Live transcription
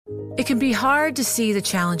It can be hard to see the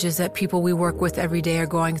challenges that people we work with every day are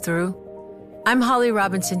going through. I'm Holly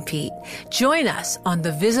Robinson Pete. Join us on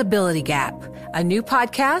The Visibility Gap, a new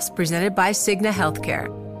podcast presented by Cigna Healthcare.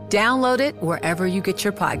 Download it wherever you get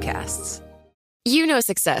your podcasts. You know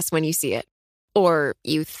success when you see it. Or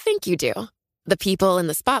you think you do. The people in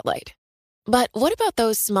the spotlight. But what about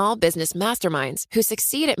those small business masterminds who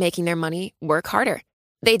succeed at making their money work harder?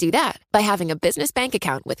 They do that by having a business bank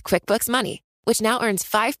account with QuickBooks Money, which now earns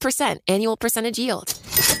 5% annual percentage yield.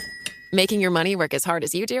 Making your money work as hard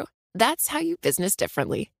as you do? That's how you business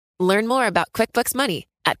differently. Learn more about QuickBooks Money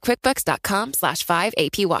at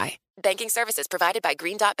quickbooks.com/5APY. Banking services provided by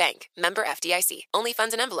Green Dot Bank. Member FDIC. Only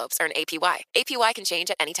funds and envelopes earn APY. APY can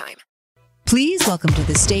change at any time. Please welcome to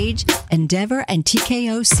the stage Endeavor and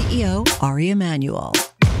TKO CEO, Ariel Emanuel.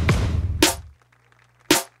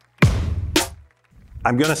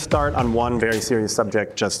 I'm going to start on one very serious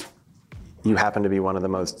subject. Just, you happen to be one of the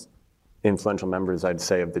most influential members, I'd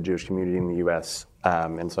say, of the Jewish community in the U.S.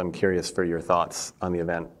 And so I'm curious for your thoughts on the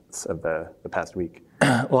events of the past week.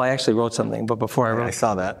 Well, I actually wrote something, but before I wrote... I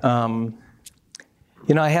saw that.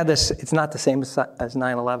 You know, I had this, it's not the same as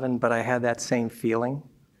 9/11, but I had that same feeling.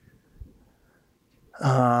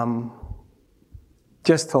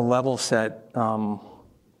 Just to level set, you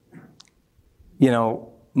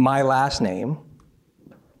know, my last name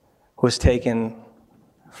was taken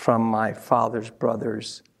from my father's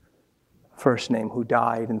brother's first name, who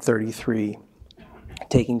died in 1933,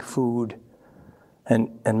 taking food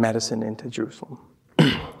and medicine into Jerusalem.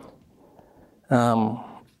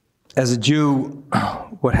 As a Jew,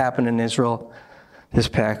 what happened in Israel this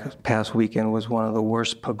past weekend was one of the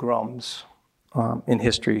worst pogroms in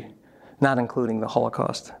history, not including the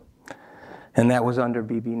Holocaust. And that was under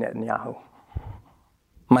Bibi Netanyahu.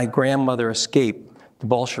 My grandmother escaped the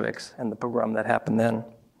Bolsheviks and the pogrom that happened then.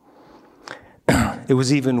 It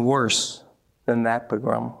was even worse than that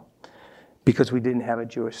pogrom because we didn't have a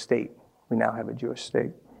Jewish state. We now have a Jewish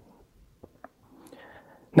state.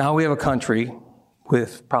 Now we have a country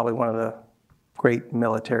with probably one of the great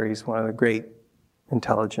militaries, one of the great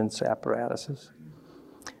intelligence apparatuses.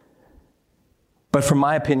 But from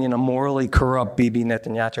my opinion, a morally corrupt Bibi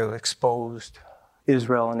Netanyahu exposed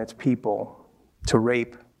Israel and its people to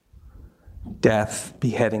rape, death,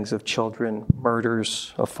 beheadings of children,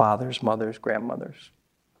 murders of fathers, mothers, grandmothers.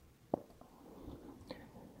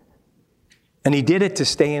 And he did it to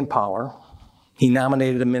stay in power. He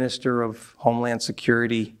nominated a minister of Homeland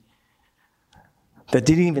Security that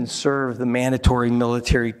didn't even serve the mandatory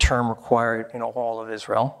military term required in all of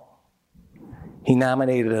Israel. He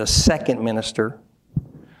nominated a second minister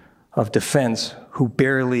of defense who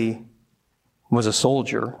barely was a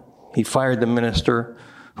soldier. He fired the minister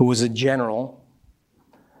who was a general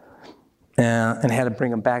and had to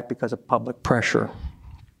bring him back because of public pressure.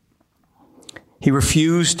 He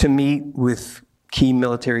refused to meet with key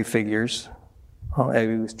military figures.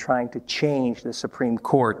 He was trying to change the Supreme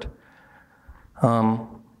Court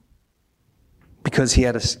because he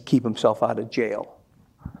had to keep himself out of jail.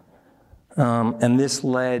 And this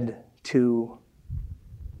led to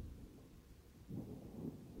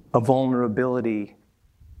a vulnerability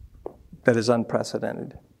that is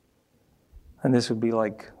unprecedented. And this would be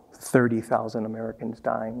like 30,000 Americans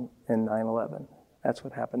dying in 9/11. That's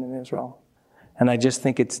what happened in Israel. And I just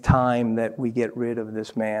think it's time that we get rid of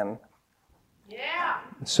this man. Yeah.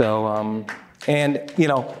 So, and, you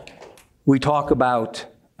know, we talk about,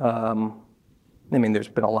 I mean, there's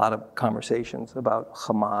been a lot of conversations about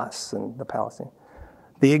Hamas and the Palestinians.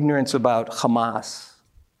 The ignorance about Hamas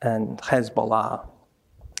and Hezbollah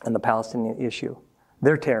and the Palestinian issue.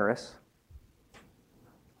 They're terrorists.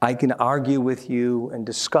 I can argue with you and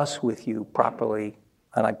discuss with you properly,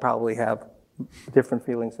 and I probably have different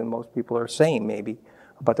feelings than most people are saying maybe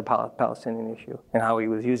about the Palestinian issue and how he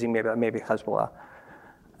was using maybe Hezbollah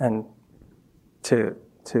and to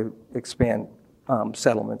expand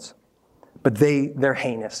settlements. But they're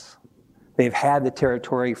heinous. They've had the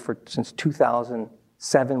territory since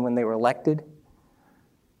 2007 when they were elected.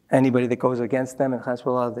 Anybody that goes against them in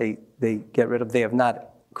Hezbollah, they get rid of. They have not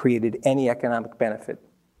created any economic benefit.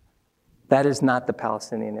 That is not the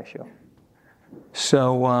Palestinian issue.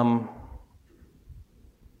 So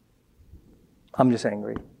I'm just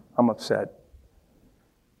angry. I'm upset.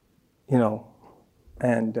 You know,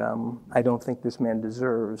 and I don't think this man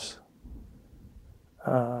deserves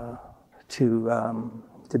to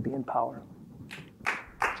be in power.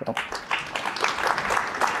 So.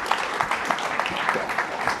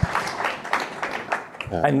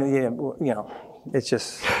 And, you know, it's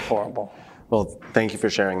just horrible. Well, thank you for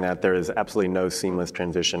sharing that. There is absolutely no seamless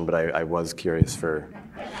transition, but I was curious for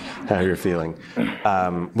how you're feeling.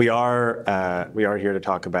 We are here to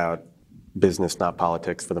talk about business, not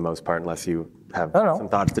politics, for the most part, unless you have some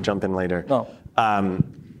thoughts to jump in later. No.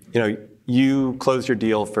 You closed your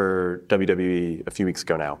deal for WWE a few weeks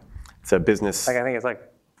ago now. It's a business. I think it's like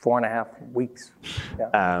 4.5 weeks.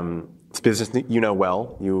 Yeah. It's business that you know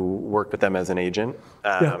well. You worked with them as an agent.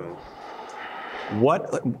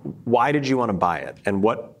 Why did you want to buy it? And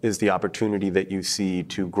what is the opportunity that you see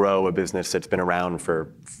to grow a business that's been around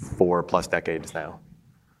for 4+ decades now?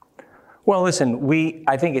 Well, listen,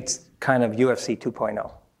 I think it's kind of UFC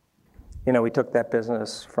 2.0. We took that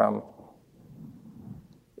business from,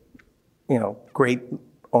 great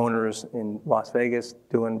owners in Las Vegas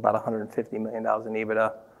doing about $150 million in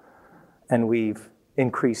EBITDA, and we've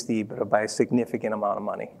increased the EBITDA by a significant amount of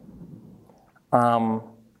money.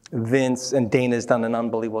 Vince and Dana's done an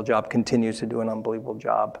unbelievable job, continues to do an unbelievable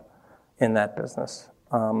job in that business.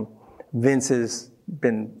 Vince has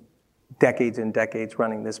been decades and decades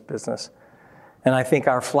running this business. And I think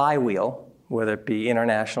our flywheel, whether it be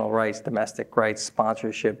international rights, domestic rights,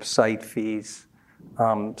 sponsorship, site fees,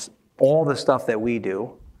 all the stuff that we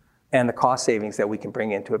do, and the cost savings that we can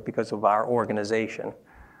bring into it because of our organization,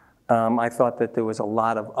 I thought that there was a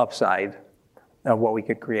lot of upside of what we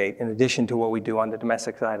could create, in addition to what we do on the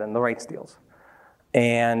domestic side and the rights deals.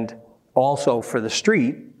 And also for the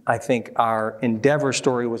street, I think our Endeavor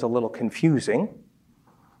story was a little confusing.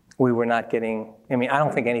 We were not getting, I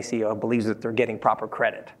don't think any CEO believes that they're getting proper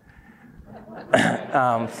credit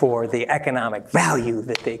for the economic value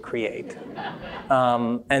that they create.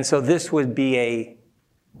 And so this would be a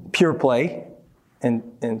pure play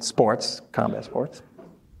in sports, combat sports.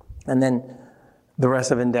 And then the rest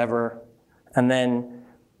of Endeavor. And then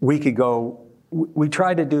we could go, we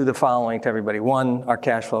tried to do the following to everybody. One, our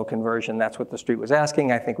cash flow conversion, that's what the street was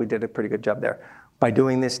asking. I think we did a pretty good job there. By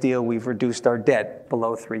doing this deal, we've reduced our debt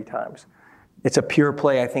below 3 times. It's a pure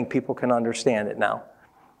play. I think people can understand it now.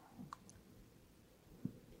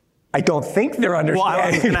 I don't think they're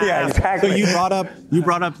understanding. Well, yeah, exactly. So you brought up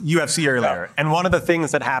UFC earlier, and one of the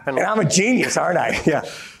things that happened. And I'm a genius, aren't I? Yeah.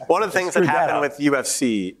 One of the things that happened with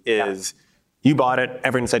UFC is you bought it.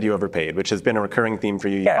 Everyone said you overpaid, which has been a recurring theme for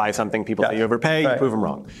you. You buy something, people say you overpay, you prove them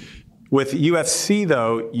wrong. With UFC,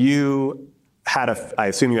 though, I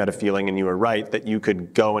assume you had a feeling, and you were right, that you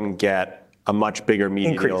could go and get a much bigger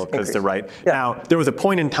media deal because they're right. Yeah. Now, there was a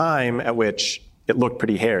point in time at which it looked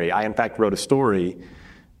pretty hairy. I, in fact, wrote a story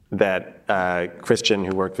that Christian,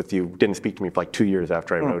 who worked with you, didn't speak to me for like 2 years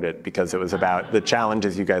after I wrote it because it was about the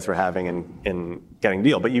challenges you guys were having in getting a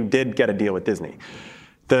deal. But you did get a deal with Disney.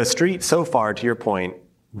 The street, so far, to your point,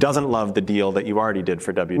 doesn't love the deal that you already did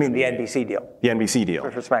for WWE. You mean the NBC deal? The NBC deal.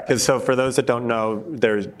 For SmackDown. Because so for those that don't know,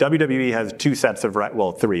 WWE has 2 sets of rights,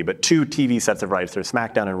 well, 3, but 2 TV sets of rights. There's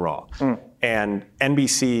SmackDown and Raw. And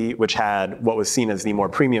NBC, which had what was seen as the more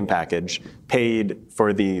premium package, paid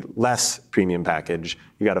for the less premium package.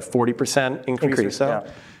 You got a 40% increase or so.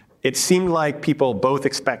 Yeah. It seemed like people both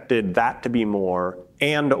expected that to be more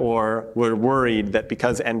and or were worried that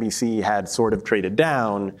because NBC had sort of traded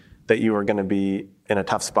down, that you were going to be in a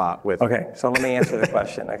tough spot with. Okay, so let me answer the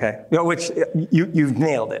question, okay? Which you've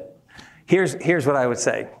nailed it. Here's what I would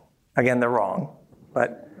say. Again, they're wrong,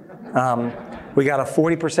 but we got a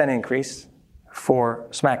 40% increase for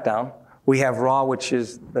SmackDown. We have Raw, which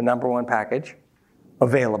is the #1 package,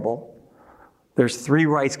 available. There's 3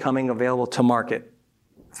 rights coming available to market.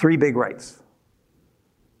 3 big rights.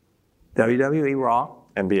 WWE, Raw.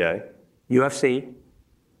 NBA. UFC,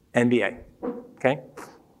 NBA, okay?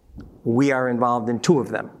 We are involved in 2 of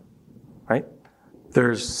them, right?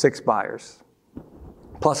 There's 6 buyers.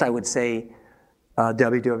 Plus, I would say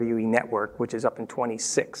WWE Network, which is up in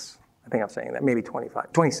 26. I think I'm saying that, maybe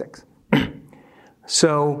 25, 26.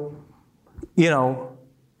 So,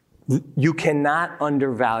 you cannot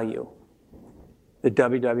undervalue the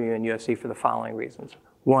WWE and UFC for the following reasons.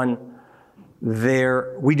 One,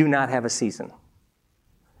 we do not have a season.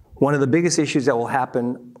 One of the biggest issues that will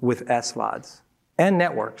happen with SVODs and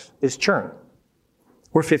networks is churn.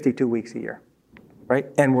 We're 52 weeks a year, right?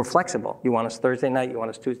 And we're flexible. You want us Thursday night, you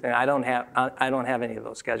want us Tuesday night. I don't have any of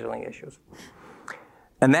those scheduling issues.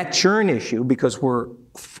 And that churn issue, because we're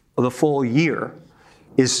the full year,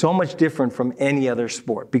 is so much different from any other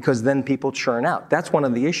sport because then people churn out. That's one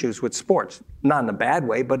of the issues with sports. Not in a bad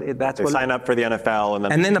way, but that's they sign up for the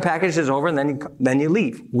NFL and then the package is over and then you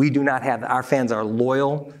leave. We do not have our fans are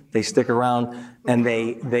loyal. They stick around and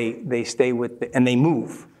they stay with and they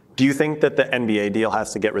move. Do you think that the NBA deal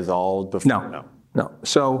has to get resolved before? No.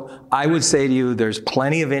 So I would say to you, there's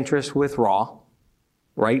plenty of interest with Raw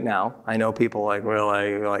right now. I know people like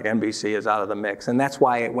NBC is out of the mix, and that's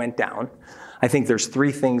why it went down. I think there's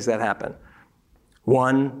three things that happen.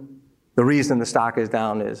 One, the reason the stock is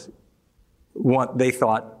down is what they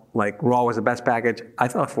thought, like Raw was the best package. I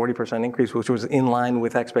thought a 40% increase, which was in line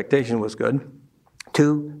with expectation, was good.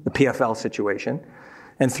 Two, the PFL situation.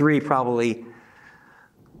 And three, probably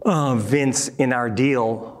Vince in our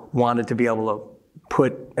deal wanted to be able to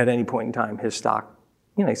put at any point in time his stock.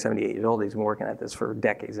 He's 78 years old. He's been working at this for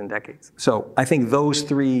decades and decades. So I think those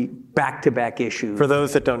three back-to-back issues. For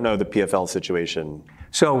those that don't know the PFL situation.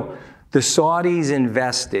 So the Saudis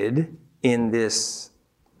invested in this,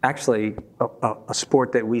 actually a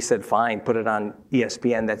sport that we said, fine, put it on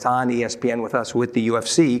ESPN. That's on ESPN with us with the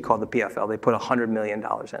UFC called the PFL. They put $100 million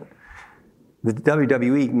in. The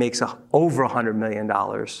WWE makes over $100 million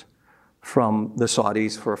from the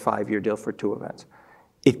Saudis for a 5-year deal for 2 events.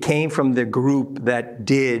 It came from the group that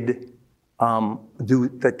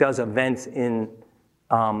does events in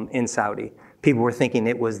Saudi. People were thinking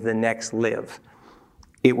it was the next Live.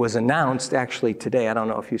 It was announced actually today. I don't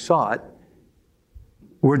know if you saw it.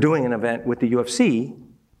 We're doing an event with the UFC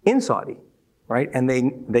in Saudi, right? And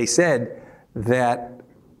they said that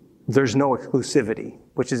there's no exclusivity,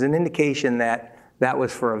 which is an indication that that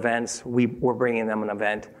was for events. We're bringing them an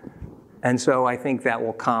event. And so I think that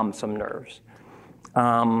will calm some nerves.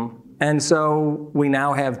 And so we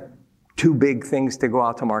now have 2 big things to go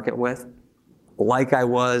out to market with, like I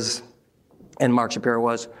was and Mark Shapiro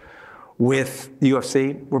was with the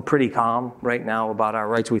UFC. We're pretty calm right now about our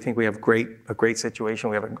rights. We think we have a great situation.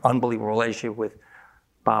 We have an unbelievable relationship with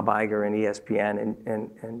Bob Iger and ESPN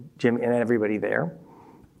and Jim and everybody there.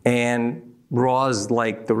 And Raw's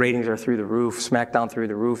like the ratings are through the roof, SmackDown through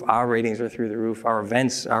the roof, our ratings are through the roof, our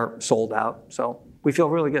events are sold out. So we feel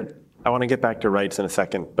really good. I want to get back to rights in a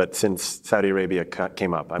second, but since Saudi Arabia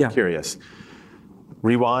came up, I'm curious.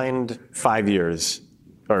 Rewind 5 years,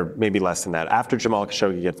 or maybe less than that. After Jamal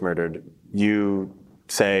Khashoggi gets murdered, you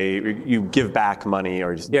say you give back money,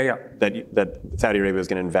 or that Saudi Arabia is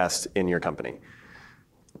going to invest in your company.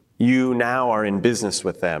 You now are in business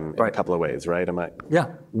with them in a couple of ways, right? Yeah.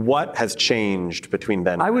 What has changed between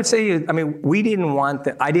then? I would say, we didn't want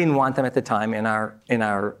them. I didn't want them at the time in our.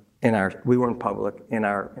 We weren't public in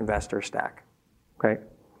our investor stack, okay?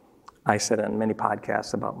 I said on many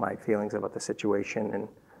podcasts about my feelings about the situation and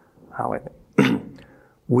how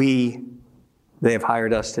they have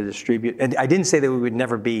hired us to distribute. And I didn't say that we would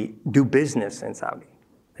never do business in Saudi.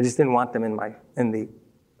 I just didn't want them in the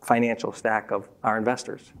financial stack of our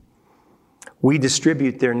investors. We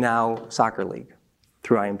distribute their now soccer league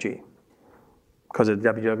through IMG because of the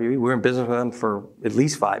WWE. We're in business with them for at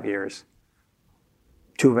least 5 years.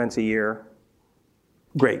 2 events a year,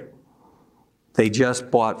 great. They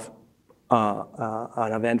just bought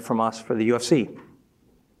an event from us for the UFC.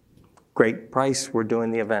 Great price, we're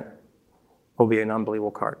doing the event. Will be an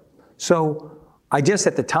unbelievable card. So I just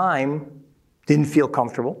at the time didn't feel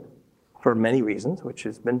comfortable for many reasons, which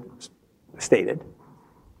has been stated.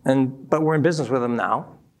 But we're in business with them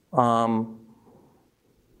now.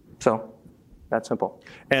 So that's simple.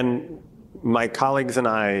 And my colleagues and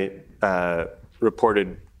I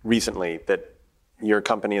reported recently that your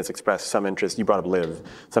company has expressed some interest, you brought up Liv,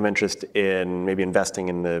 some interest in maybe investing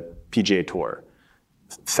in the PGA Tour.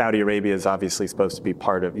 Saudi Arabia is obviously supposed to be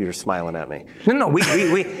part of, you're smiling at me. No,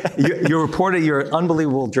 you're reported, you're an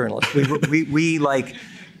unbelievable journalist.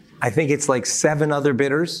 I think it's like 7 other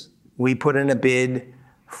bidders. We put in a bid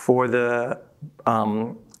for there's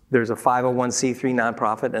a 501c3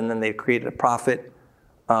 nonprofit, and then they created a profit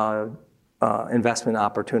investment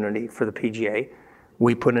opportunity for the PGA.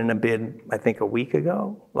 We put in a bid, I think, a week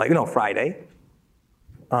ago, Friday.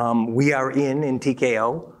 We are in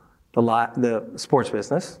TKO, the sports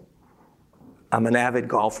business. I'm an avid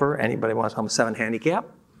golfer. Anybody wants? I'm a 7 handicap.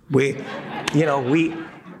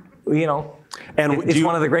 And it's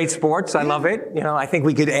one of the great sports. I love it. I think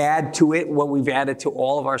we could add to it what we've added to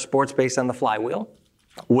all of our sports based on the flywheel.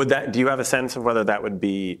 Do you have a sense of whether that would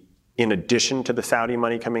be in addition to the Saudi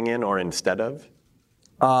money coming in or instead of?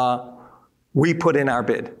 We put in our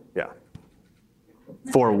bid. Yeah.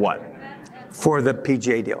 For what? For the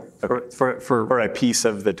PGA deal. Okay. For a piece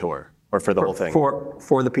of the tour or for the whole thing?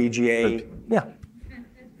 For the PGA. Yeah.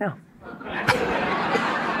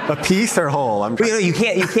 A piece or whole? You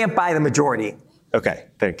can't buy the majority. Okay,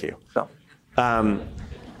 thank you. So,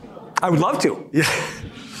 I would love to. Yeah.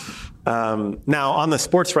 Now, on the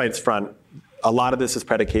sports rights front, a lot of this is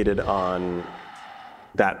predicated on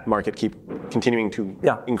that market continuing to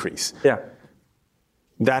increase. Yeah.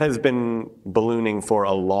 That has been ballooning for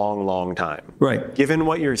a long, long time. Right. Given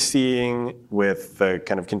what you're seeing with the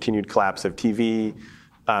kind of continued collapse of TV,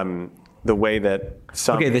 the way that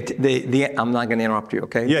some... Okay, I'm not going to interrupt you,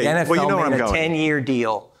 okay? Yeah, the NFL well, you know where made I'm a going. 10-year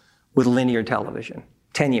deal with linear television.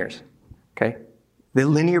 10 years, okay? The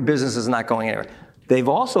linear business is not going anywhere. They've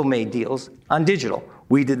also made deals on digital.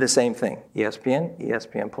 We did the same thing, ESPN,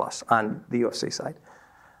 ESPN Plus on the UFC side.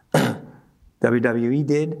 WWE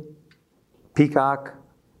did, Peacock,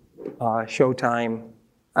 Showtime,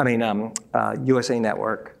 USA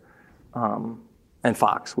Network, and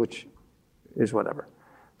Fox, which is whatever.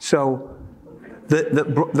 So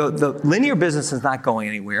the linear business is not going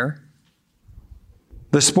anywhere.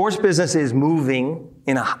 The sports business is moving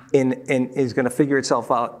and is going to figure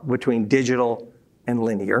itself out between digital and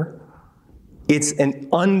linear. It's an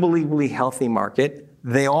unbelievably healthy market.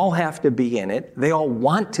 They all have to be in it. They all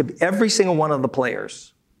want to be. Every single one of the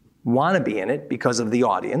players want to be in it because of the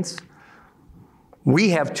audience. We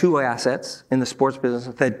have two assets in the sports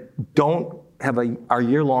business that are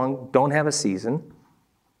year-long, don't have a season.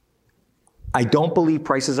 I don't believe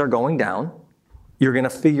prices are going down. You're going to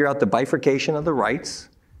figure out the bifurcation of the rights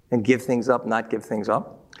and give things up, not give things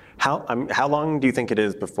up. How long do you think it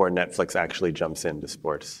is before Netflix actually jumps into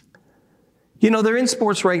sports? They're in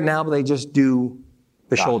sports right now, but they just do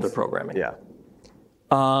the shoulder programming. Yeah.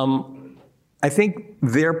 I think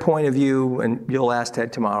their point of view, and you'll ask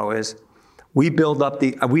Ted tomorrow, is we build up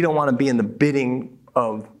we don't want to be in the bidding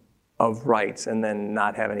of rights and then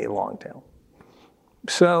not have any long tail.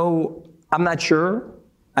 So I'm not sure.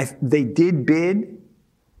 They did bid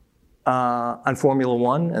on Formula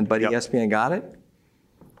One, but ESPN got it.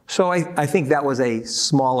 So I think that was a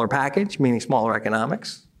smaller package, meaning smaller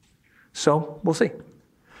economics. So we'll see.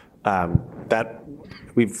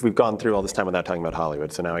 We've gone through all this time without talking about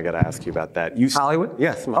Hollywood, so now I got to ask you about that. Hollywood?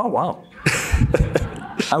 Yes. Oh, wow.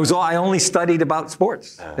 I only studied about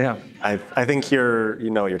sports. Yeah. I think you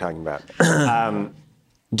know what you're talking about.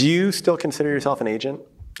 Do you still consider yourself an agent?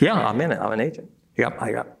 Yeah, I'm in it. I'm an agent.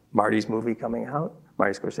 I got Marty Scorsese's movie coming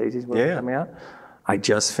out. I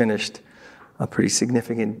just finished two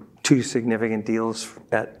significant deals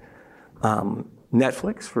at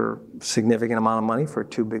Netflix for a significant amount of money for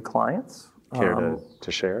two big clients. Care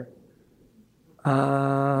to share?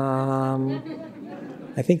 I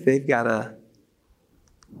think they've got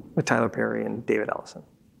with Tyler Perry and David Ellison.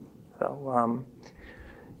 So, I'm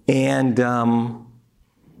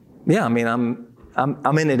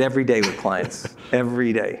in it every day with clients,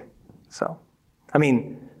 every day. So,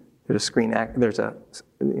 there's a screen act. There's the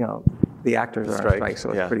actors are on strike,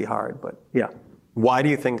 so it's pretty hard. But yeah. Why do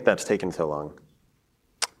you think that's taken so long?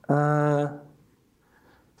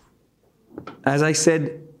 As I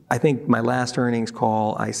said, I think my last earnings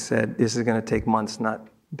call, I said this is going to take months, not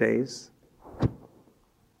days.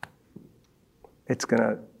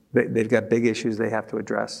 They've got big issues they have to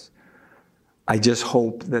address. I just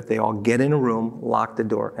hope that they all get in a room, lock the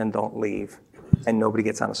door, and don't leave, and nobody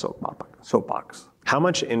gets on a soapbox. How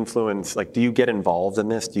much influence, do you get involved in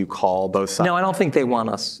this? Do you call both sides? No, I don't think they want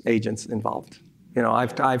us agents involved.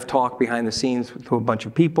 I've talked behind the scenes to a bunch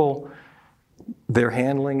of people. They're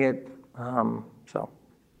handling it,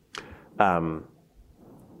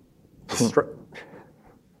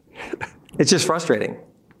 It's just frustrating.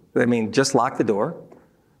 Just lock the door.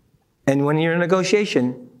 And when you're in a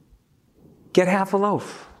negotiation, get half a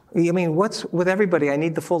loaf. What's with everybody? I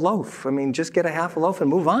need the full loaf. Just get a half a loaf and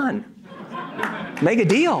move on. Make a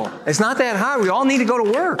deal. It's not that hard. We all need to go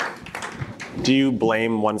to work. Do you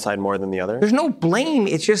blame one side more than the other? There's no blame.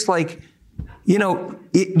 It's just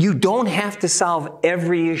you don't have to solve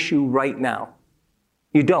every issue right now.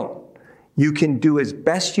 You don't. You can do as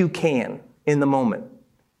best you can in the moment.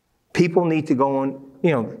 People need to go on,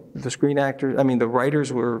 the screen actors, the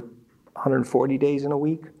writers were 140 days in a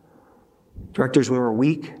week. Directors were a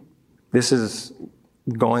week. This is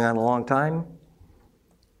going on a long time.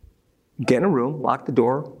 Get in a room, lock the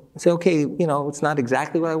door, and say, okay, it's not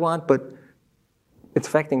exactly what I want, but it's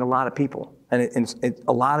affecting a lot of people. And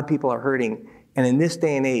a lot of people are hurting. And in this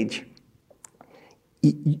day and age,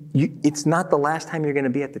 it's not the last time you're going to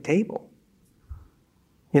be at the table.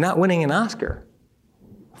 You're not winning an Oscar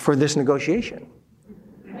for this negotiation.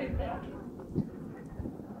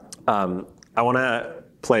 I want to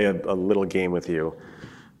play a little game with you,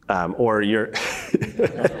 or you're.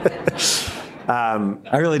 I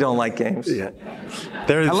really don't like games. Yeah,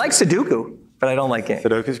 I like Sudoku, but I don't like games.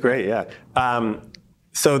 Sudoku's great. Yeah.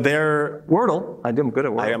 So they're Wordle. I'm good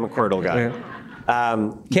at Wordle. I am a Quirtle guy.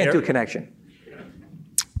 Yeah. Can't do connection.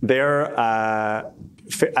 They're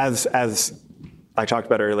as I talked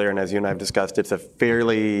about earlier, and as you and I have discussed, it's a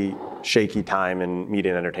fairly shaky time in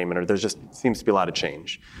media and entertainment, or there just seems to be a lot of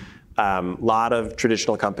change. A lot of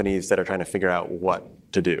traditional companies that are trying to figure out what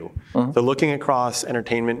to do. So looking across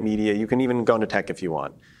entertainment, media, you can even go into tech if you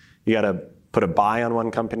want. You got to put a buy on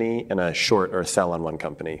one company and a short or a sell on one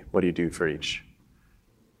company. What do you do for each?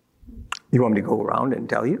 You want me to go around and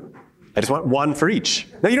tell you? I just want one for each.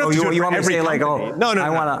 No, you don't have to do it you for want me to every say company. like, no,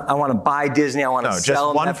 I want to buy Disney, I want to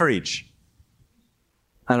sell just one for each.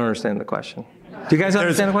 I don't understand the question. Do you guys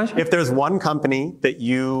understand the question? If there's one company that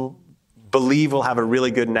you believe will have a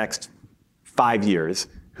really good next 5 years,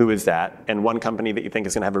 who is that? And one company that you think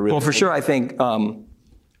is going to have a really Well, for sure, I think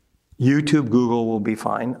YouTube, Google will be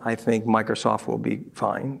fine. I think Microsoft will be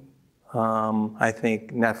fine. I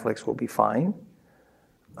think Netflix will be fine.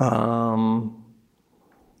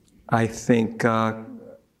 I think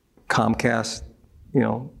Comcast,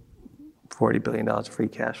 $40 billion free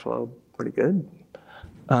cash flow, pretty good.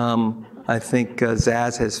 I think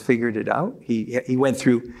Zaz has figured it out. He went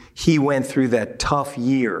through that tough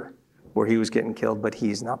year where he was getting killed, but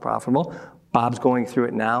he's not profitable. Bob's going through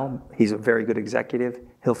it now. He's a very good executive.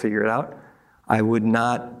 He'll figure it out. I would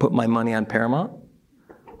not put my money on Paramount.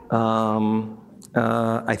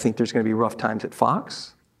 I think there's going to be rough times at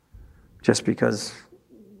Fox, just because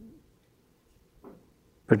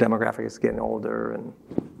their demographic is getting older, and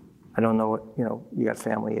I don't know what, you got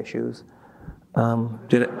family issues. When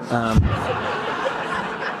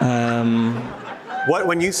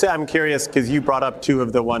you say, I'm curious, because you brought up two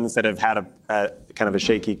of the ones that have had a kind of a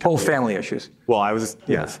shaky company. Oh, family issues. Well,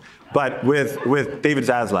 yes. But with David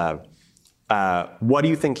Zaslav, what do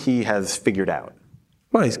you think he has figured out?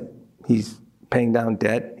 Well, he's paying down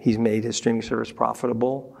debt. He's made his streaming service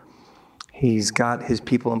profitable. He's got his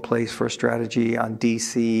people in place for a strategy on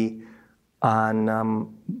DC, on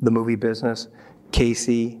the movie business.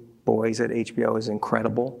 Casey Boys at HBO is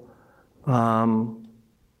incredible. I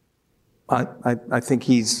think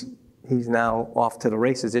he's now off to the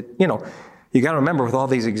races. You got to remember, with all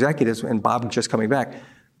these executives, and Bob just coming back,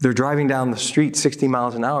 they're driving down the street 60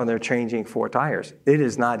 miles an hour and they're changing 4 tires. It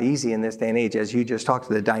is not easy in this day and age, as you just talked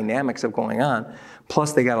to the dynamics of going on.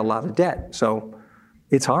 Plus, they got a lot of debt, so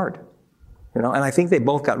it's hard. And I think they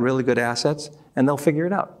both got really good assets, and they'll figure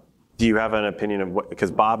it out. Do you have an opinion of what?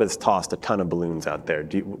 Because Bob has tossed a ton of balloons out there.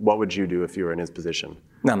 What would you do if you were in his position?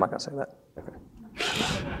 No, I'm not going to say that. Okay.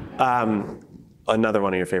 Another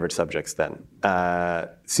one of your favorite subjects then.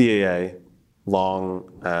 CAA,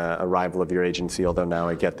 long arrival of your agency, although now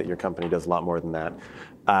I get that your company does a lot more than that.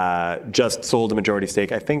 Just sold a majority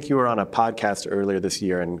stake. I think you were on a podcast earlier this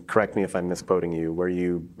year, and correct me if I'm misquoting you, where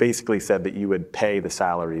you basically said that you would pay the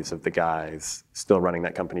salaries of the guys still running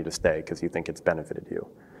that company to stay because you think it's benefited you.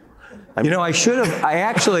 I should have. I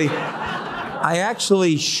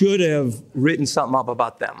actually should have written something up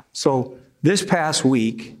about them. So this past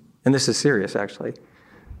week, and this is serious actually,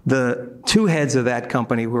 the 2 heads of that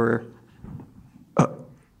company were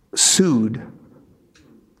sued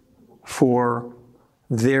for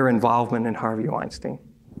their involvement in Harvey Weinstein.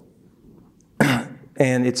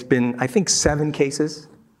 And it's been, I think, 7 cases.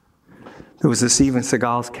 There was the Steven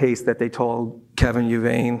Seagal's case that they told Kevin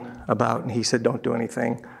Uvain about, and he said, don't do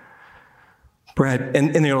anything. Brad,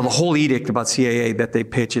 and the whole edict about CAA that they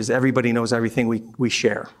pitch is everybody knows everything we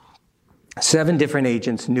share. 7 different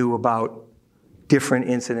agents knew about different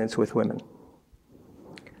incidents with women.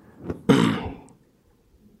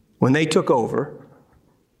 When they took over,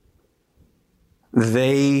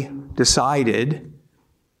 they decided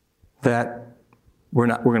that we're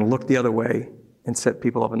going to look the other way and set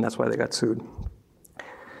people up, and that's why they got sued.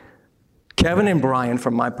 Kevin and Brian,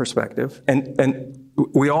 from my perspective, and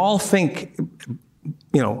we all think,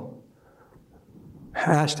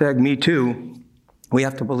 hashtag Me Too, we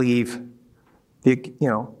have to believe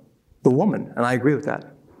the woman, and I agree with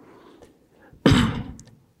that.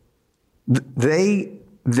 They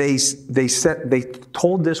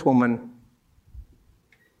told this woman,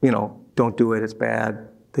 don't do it, it's bad.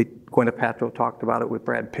 Gwyneth Paltrow talked about it with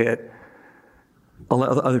Brad Pitt,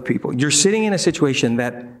 other people. You're sitting in a situation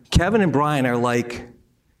that Kevin and Brian are like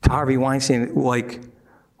to Harvey Weinstein, like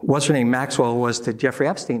what's her name, Maxwell was to Jeffrey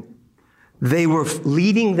Epstein. They were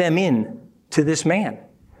leading them in to this man.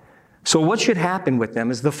 So what should happen with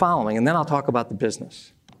them is the following, and then I'll talk about the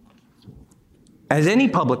business. As any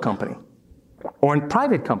public company or a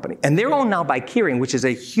private company, and they're owned now by Kering, which is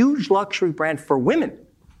a huge luxury brand for women,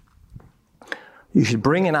 you should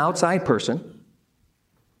bring an outside person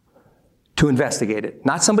to investigate it,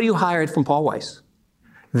 not somebody you hired from Paul Weiss.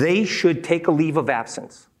 They should take a leave of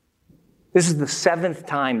absence. This is the 7th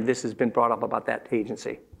time this has been brought up about that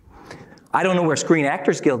agency. I don't know where Screen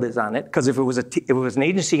Actors Guild is on it, because if it was an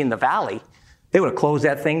agency in the Valley, they would have closed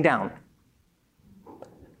that thing down.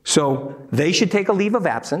 So they should take a leave of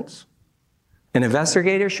absence. An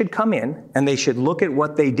investigator should come in and they should look at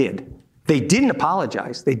what they did. They didn't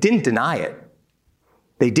apologize. They didn't deny it.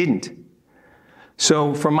 They didn't.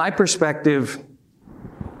 So from my perspective,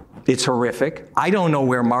 it's horrific. I don't know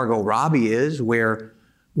where Margot Robbie is, where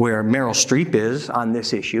Meryl Streep is on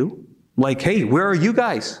this issue. Like, hey, where are you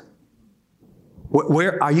guys?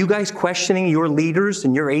 Where are you guys questioning your leaders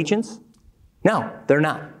and your agents? No, they're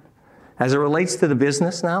not. As it relates to the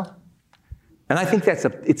business now, and I think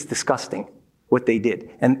it's disgusting what they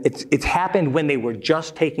did. And it's happened when they were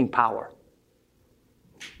just taking power.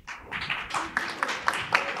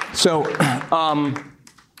 So,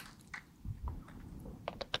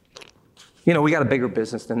 we got a bigger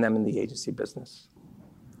business than them in the agency business.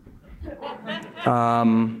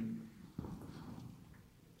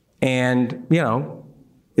 And,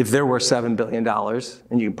 if there were $7 billion,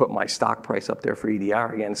 and you can put my stock price up there for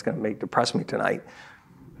EDR, again, it's going to depress me tonight,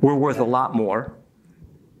 we're worth a lot more,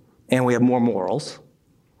 and we have more morals,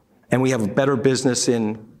 and we have a better business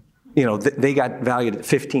in, they got valued at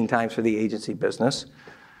 15 times for the agency business.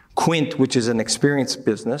 Quint, which is an experience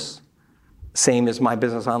business, same as my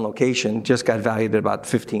business On Location, just got valued at about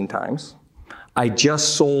 15 times. I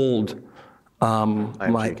just sold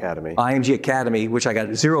IMG Academy, which I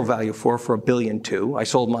got zero value for $1.2 billion. I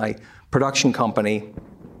sold my production company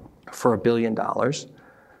for $1 billion.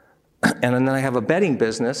 And then I have a betting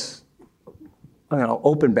business,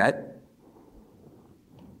 Open Bet.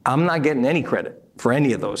 I'm not getting any credit for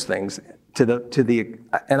any of those things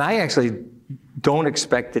and I actually don't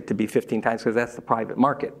expect it to be 15 times because that's the private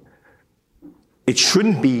market. It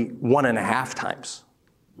shouldn't be 1.5 times.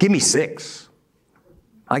 Give me 6.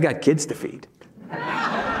 I got kids to feed.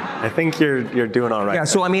 I think you're doing all right. Yeah,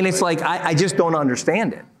 so it's like, I just don't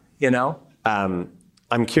understand it,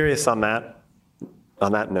 I'm curious on that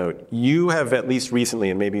note. You have at least recently,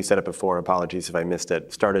 and maybe you said it before, apologies if I missed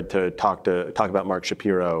it, started to talk about Mark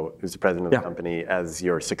Shapiro, who's the president of the company, as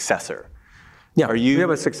your successor. Yeah, we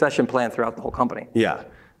have a succession plan throughout the whole company. Yeah.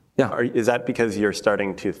 Yeah. Is that because you're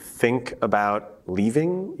starting to think about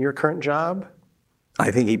leaving your current job?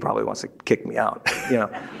 I think he probably wants to kick me out.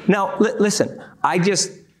 Now, listen,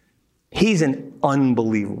 he's an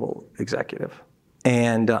unbelievable executive.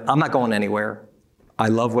 And I'm not going anywhere. I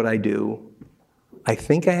love what I do. I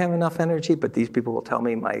think I have enough energy, but these people will tell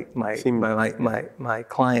me, my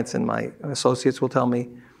clients and my associates will tell me.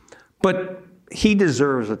 But he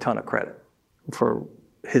deserves a ton of credit for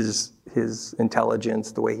his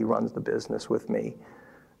intelligence, the way he runs the business with me.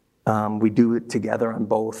 We do it together on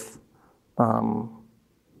both.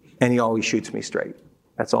 And he always shoots me straight.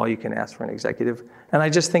 That's all you can ask for an executive. And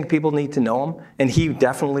I just think people need to know him. And he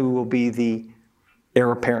definitely will be the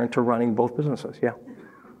heir apparent to running both businesses, yeah.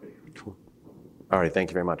 Cool. All right,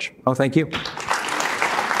 thank you very much. Oh, thank you.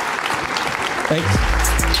 Thanks.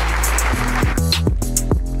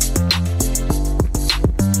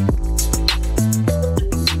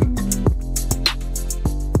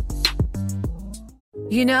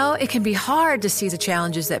 It can be hard to see the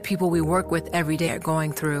challenges that people we work with every day are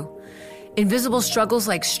going through. Invisible struggles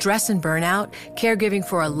like stress and burnout, caregiving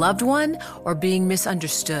for a loved one, or being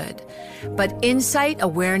misunderstood. But insight,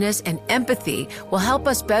 awareness, and empathy will help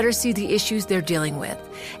us better see the issues they're dealing with.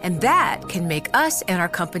 And that can make us and our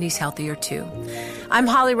companies healthier too. I'm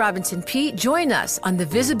Holly Robinson Peete. Join us on The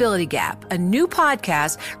Visibility Gap, a new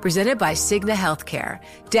podcast presented by Cigna Healthcare.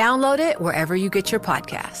 Download it wherever you get your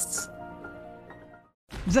podcasts.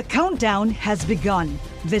 The countdown has begun.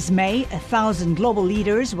 This May, 1,000 global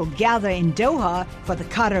leaders will gather in Doha for the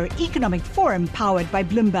Qatar Economic Forum powered by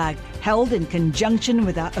Bloomberg, held in conjunction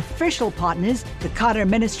with our official partners, the Qatar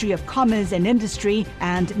Ministry of Commerce and Industry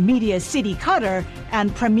and Media City Qatar,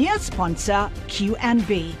 and premier sponsor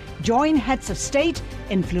QNB. Join heads of state,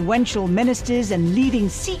 influential ministers, and leading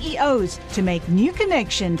CEOs to make new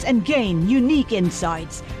connections and gain unique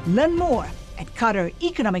insights. Learn more at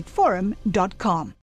QatarEconomicForum.com.